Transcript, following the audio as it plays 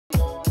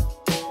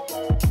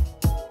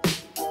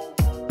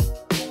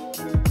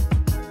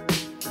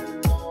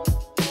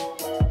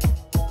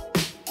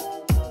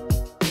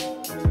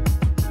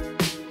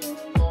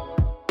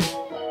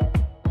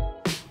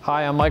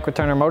Hi, I'm Mike with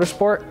Turner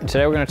Motorsport, and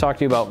today we're going to talk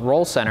to you about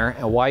roll center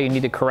and why you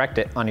need to correct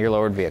it on your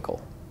lowered vehicle.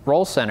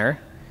 Roll center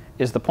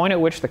is the point at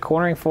which the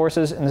cornering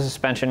forces in the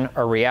suspension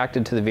are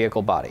reacted to the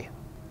vehicle body,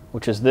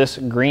 which is this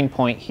green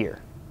point here.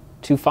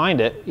 To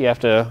find it, you have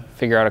to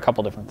figure out a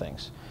couple different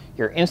things.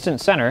 Your instant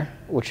center,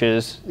 which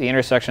is the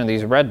intersection of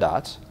these red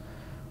dots,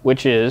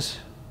 which is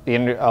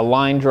a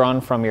line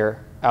drawn from your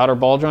outer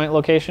ball joint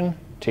location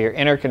to your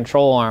inner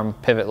control arm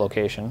pivot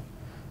location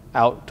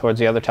out towards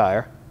the other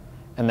tire,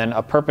 and then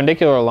a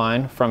perpendicular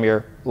line from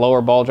your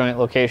lower ball joint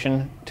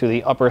location to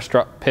the upper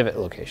strut pivot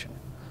location.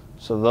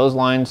 So those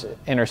lines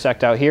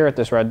intersect out here at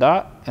this red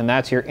dot, and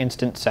that's your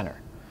instant center.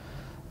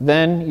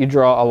 Then you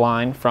draw a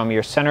line from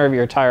your center of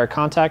your tire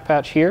contact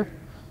patch here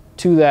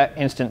to that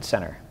instant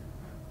center.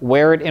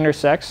 Where it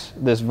intersects,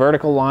 this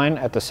vertical line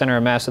at the center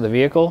of mass of the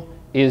vehicle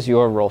is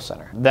your roll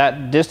center.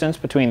 That distance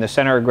between the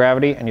center of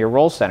gravity and your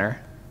roll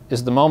center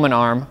is the moment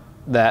arm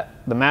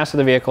that the mass of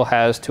the vehicle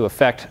has to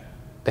affect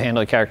the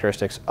handling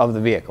characteristics of the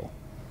vehicle.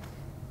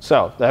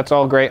 So that's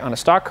all great on a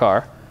stock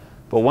car,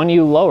 but when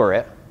you lower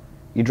it,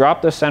 you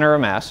drop the center of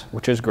mass,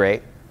 which is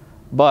great,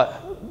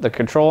 but the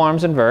control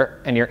arms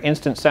invert and your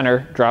instant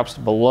center drops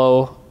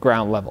below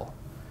ground level,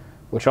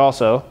 which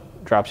also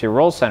drops your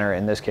roll center,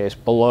 in this case,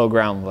 below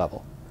ground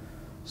level.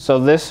 So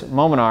this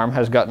moment arm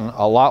has gotten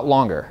a lot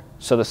longer,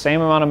 so the same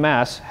amount of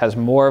mass has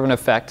more of an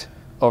effect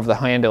over the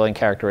handling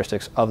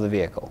characteristics of the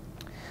vehicle.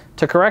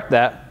 To correct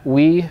that,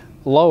 we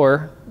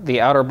lower the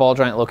outer ball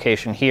joint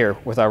location here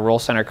with our roll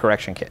center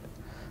correction kit.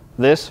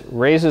 This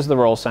raises the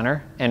roll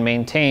center and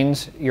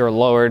maintains your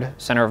lowered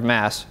center of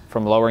mass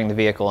from lowering the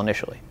vehicle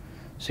initially.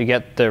 So you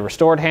get the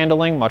restored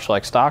handling, much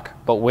like stock,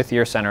 but with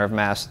your center of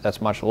mass that's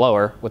much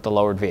lower with the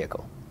lowered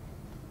vehicle.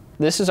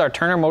 This is our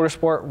Turner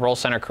Motorsport roll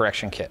center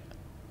correction kit.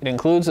 It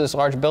includes this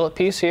large billet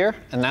piece here,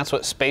 and that's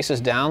what spaces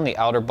down the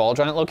outer ball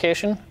joint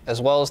location,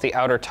 as well as the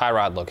outer tie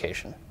rod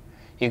location.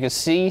 You can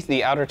see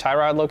the outer tie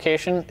rod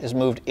location is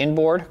moved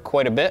inboard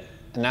quite a bit,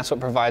 and that's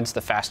what provides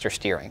the faster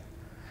steering.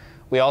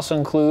 We also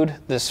include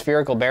this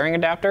spherical bearing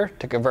adapter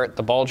to convert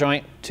the ball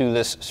joint to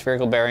this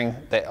spherical bearing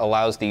that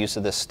allows the use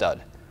of this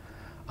stud.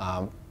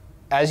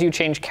 As you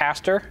change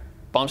caster,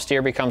 bump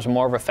steer becomes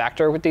more of a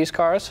factor with these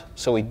cars,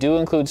 so we do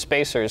include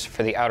spacers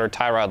for the outer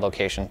tie rod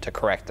location to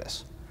correct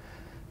this.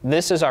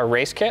 This is our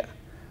race kit,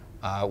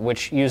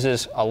 which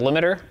uses a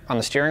limiter on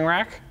the steering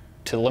rack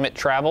to limit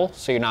travel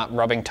so you're not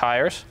rubbing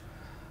tires.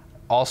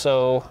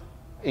 Also,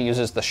 it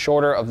uses the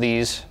shorter of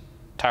these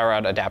tie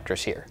rod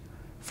adapters here.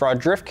 For our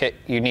drift kit,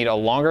 you need a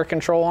longer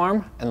control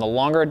arm and the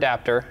longer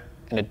adapter,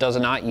 and it does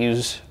not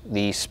use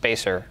the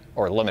spacer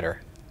or limiter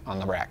on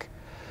the rack.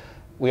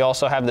 We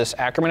also have this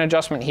Ackerman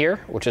adjustment here,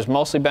 which is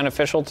mostly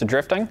beneficial to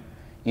drifting.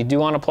 You do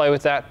want to play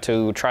with that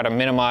to try to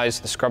minimize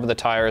the scrub of the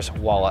tires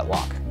while at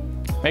lock.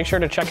 Make sure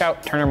to check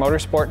out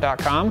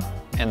turnermotorsport.com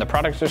and the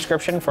product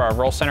description for our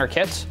roll center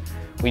kits.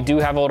 We do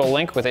have a little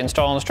link with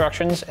install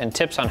instructions and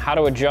tips on how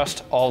to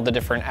adjust all the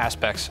different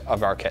aspects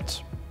of our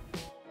kits.